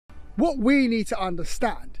what we need to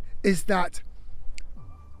understand is that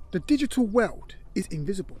the digital world is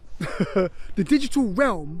invisible. The digital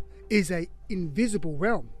realm is an invisible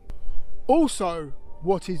realm. Also,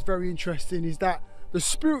 what is very interesting is that the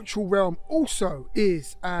spiritual realm also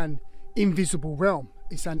is an invisible realm.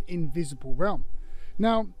 It's an invisible realm.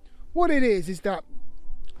 Now, what it is that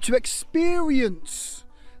to experience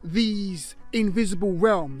these invisible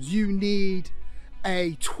realms, you need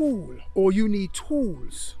a tool, or you need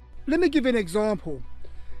tools. Let me give you an example.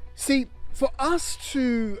 See, for us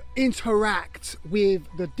to interact with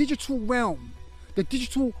the digital realm, the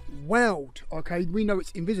digital world, okay, we know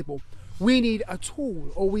it's invisible. We need a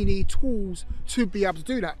tool, or we need tools to be able to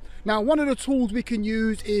do that. Now, one of the tools we can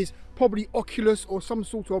use is probably Oculus or some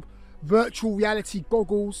sort of virtual reality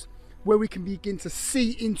goggles where we can begin to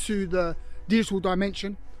see into the digital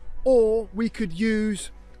dimension, or we could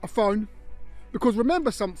use a phone, because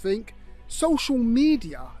remember something, social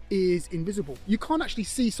media is invisible. You can't actually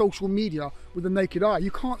see social media with the naked eye.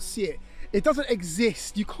 You can't see it. It doesn't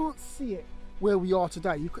exist. You can't see it where we are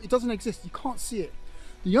today. It doesn't exist. You can't see it.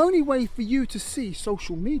 The only way for you to see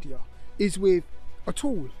social media is with a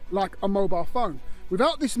tool like a mobile phone.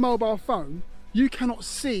 Without this mobile phone, you cannot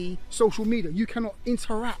see social media. You cannot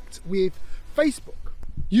interact with Facebook.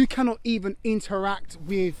 You cannot even interact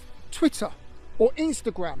with Twitter or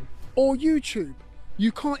Instagram or YouTube.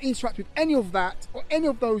 You can't interact with any of that or any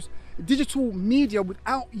of those digital media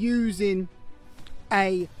without using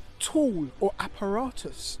a tool or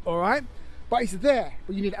apparatus, all right? But it's there,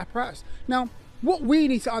 but you need an apparatus. Now, what we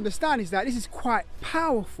need to understand is that this is quite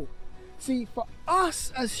powerful. See, for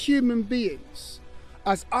us as human beings,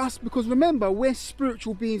 because remember, we're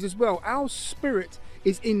spiritual beings as well. Our spirit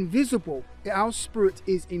is invisible. Our spirit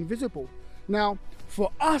is invisible. Now,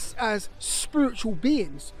 for us as spiritual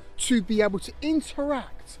beings to be able to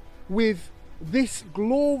interact with this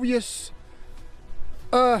glorious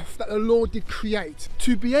earth that the Lord did create,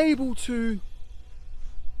 to be able to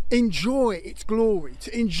enjoy its glory,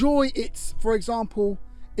 to enjoy its, for example,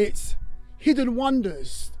 its hidden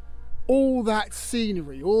wonders, all that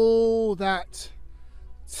scenery, all that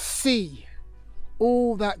sea,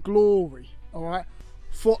 all that glory, all right?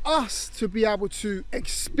 For us to be able to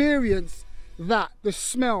experience that, the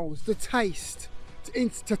smells, the taste,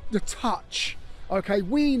 the touch, okay,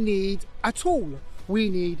 we need a tool. We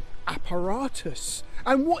need apparatus.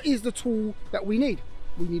 And what is the tool that we need?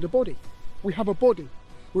 We need a body. We have a body.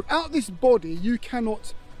 Without this body, you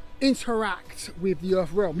cannot interact with the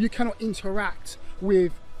earth realm. You cannot interact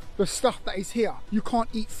with the stuff that is here. You can't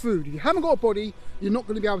eat food. If you haven't got a body, you're not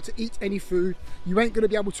going to be able to eat any food. You ain't going to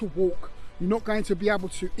be able to walk. You're not going to be able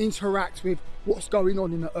to interact with what's going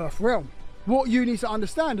on in the earth realm. What you need to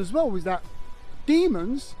understand as well is that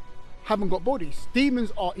demons haven't got bodies.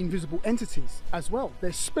 Demons are invisible entities as well.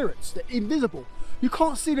 They're spirits. They're invisible. You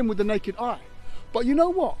can't see them with the naked eye. But you know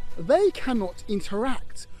what? They cannot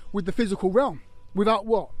interact with the physical realm without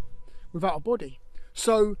what? Without a body.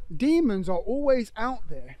 So demons are always out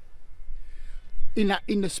there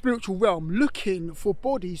in the spiritual realm looking for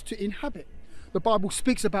bodies to inhabit. The Bible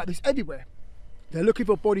speaks about this everywhere. They're looking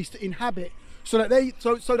for bodies to inhabit so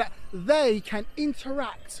that they can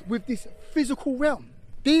interact with this physical realm.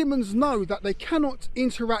 Demons know that they cannot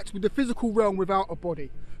interact with the physical realm without a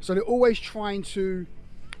body. So they're always trying to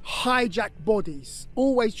hijack bodies,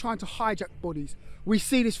 always trying to hijack bodies. We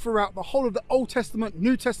see this throughout the whole of the Old Testament,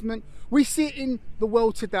 New Testament. We see it in the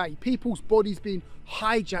world today. People's bodies being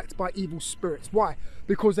hijacked by evil spirits. Why?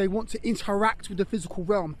 Because they want to interact with the physical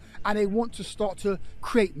realm and they want to start to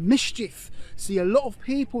create mischief. See, a lot of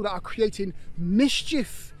people that are creating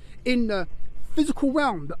mischief in the physical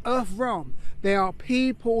realm, the earth realm, they are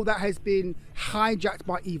people that has been hijacked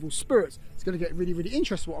by evil spirits. It's going to get really, really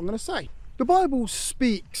interesting what I'm going to say. The Bible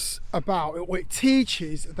speaks about, or it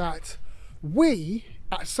teaches that we,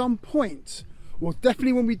 at some point, well,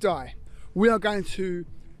 definitely when we die, we are going to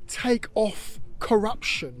take off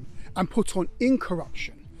corruption and put on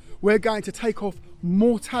incorruption. We're going to take off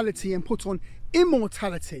mortality and put on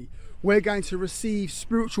immortality. We're going to receive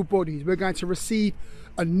spiritual bodies. We're going to receive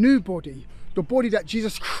a new body, the body that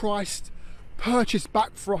Jesus Christ purchased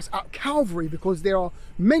back for us at Calvary, because there are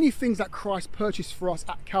many things that Christ purchased for us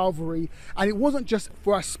at Calvary, and it wasn't just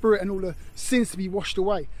for our spirit and all the sins to be washed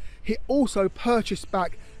away. He also purchased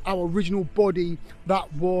back our original body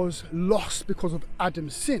that was lost because of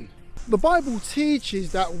Adam's sin. The Bible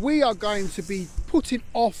teaches that we are going to be putting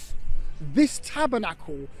off this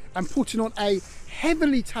tabernacle and putting on a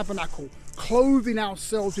heavenly tabernacle, clothing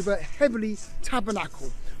ourselves with a heavenly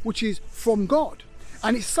tabernacle, which is from God.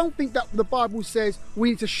 And it's something that the Bible says we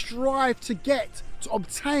need to strive to get, to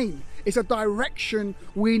obtain. It's a direction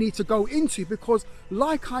we need to go into, because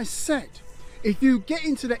like I said, if you get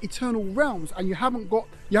into the eternal realms and you haven't got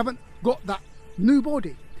that new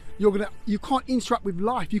body, you can't interact with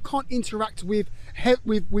life. You can't interact with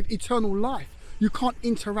eternal life. You can't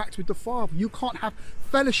interact with the Father. You can't have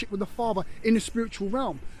fellowship with the Father in the spiritual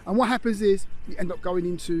realm. And what happens is you end up going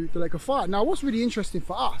into the lake of fire. Now, what's really interesting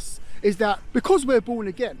for us is that because we're born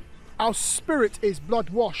again, our spirit is blood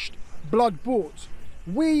washed, blood bought.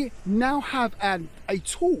 We now have a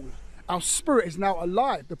tool. Our spirit is now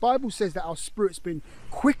alive. The Bible says that our spirit's been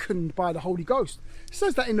quickened by the Holy Ghost. It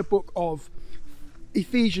says that in the book of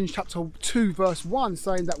Ephesians chapter 2 verse 1,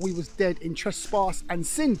 saying that we was dead in trespass and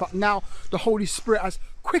sin, but now the Holy Spirit has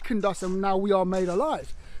quickened us and now we are made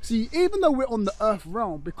alive. See, even though we're on the earth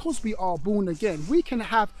realm, because we are born again, we can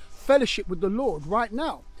have fellowship with the Lord right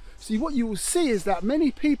now. See, what you will see is that many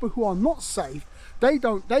people who are not saved, they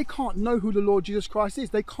can't know who the Lord Jesus Christ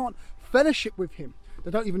is. They can't fellowship with him. They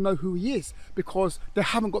don't even know who he is, because they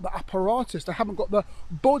haven't got the apparatus, they haven't got the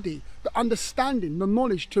body, the understanding, the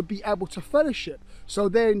knowledge to be able to fellowship. So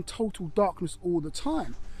they're in total darkness all the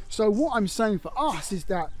time. So what I'm saying for us is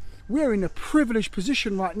that we're in a privileged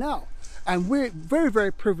position right now, and we're very,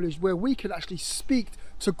 very privileged where we can actually speak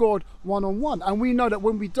to God one-on-one. And we know that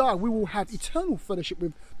when we die, we will have eternal fellowship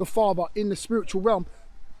with the Father in the spiritual realm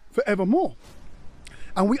forevermore.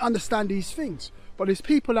 And we understand these things. But there's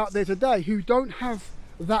people out there today who don't have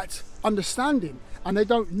that understanding, and they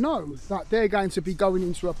don't know that they're going to be going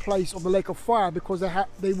into a place of the lake of fire, because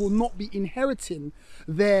they will not be inheriting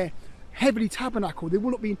their heavenly tabernacle. They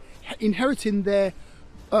will not be inheriting their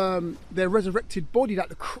resurrected body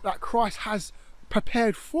that Christ has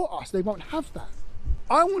prepared for us. They won't have that.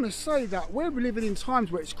 I want to say that we're living in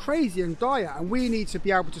times where it's crazy and dire, and we need to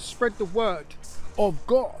be able to spread the word of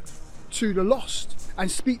God to the lost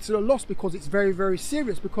and speak to the lost, because it's very, very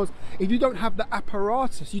serious. Because if you don't have the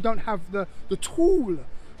apparatus, you don't have the tool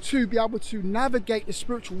to be able to navigate the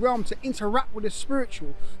spiritual realm, to interact with the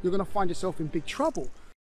spiritual, you're going to find yourself in big trouble.